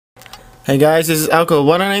Hey guys, this is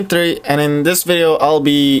Alco1983, and in this video I'll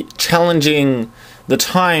be challenging the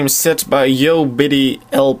time set by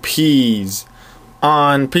YoBiddyLPs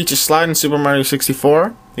on Peach's Slide in Super Mario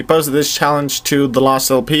 64. He posted this challenge to the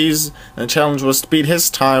Lost LPs, and the challenge was to beat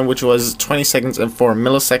his time, which was 20 seconds and 4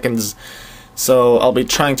 milliseconds. So I'll be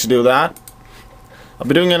trying to do that. I'll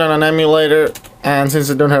be doing it on an emulator, and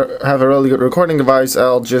since I don't have a really good recording device,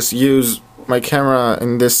 I'll just use my camera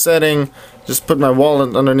in this setting. Just put my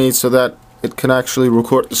wallet underneath so that it can actually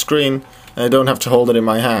record the screen and I don't have to hold it in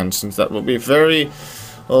my hand, since that would be very,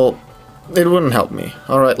 well, it wouldn't help me.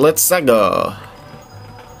 Alright, let's go.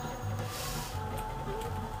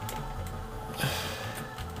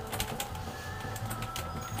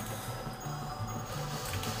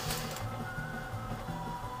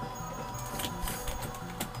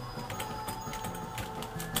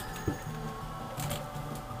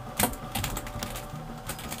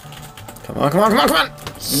 Come on, come on, come on, come on!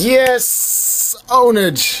 Yes!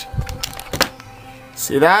 Ownage!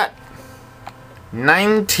 See that?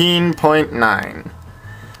 19.9.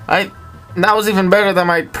 That was even better than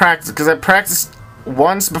my practice, because I practiced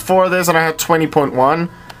once before this and I had 20.1.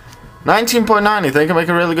 19.9, I think I make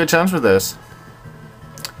a really good chance for this.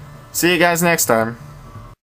 See you guys next time.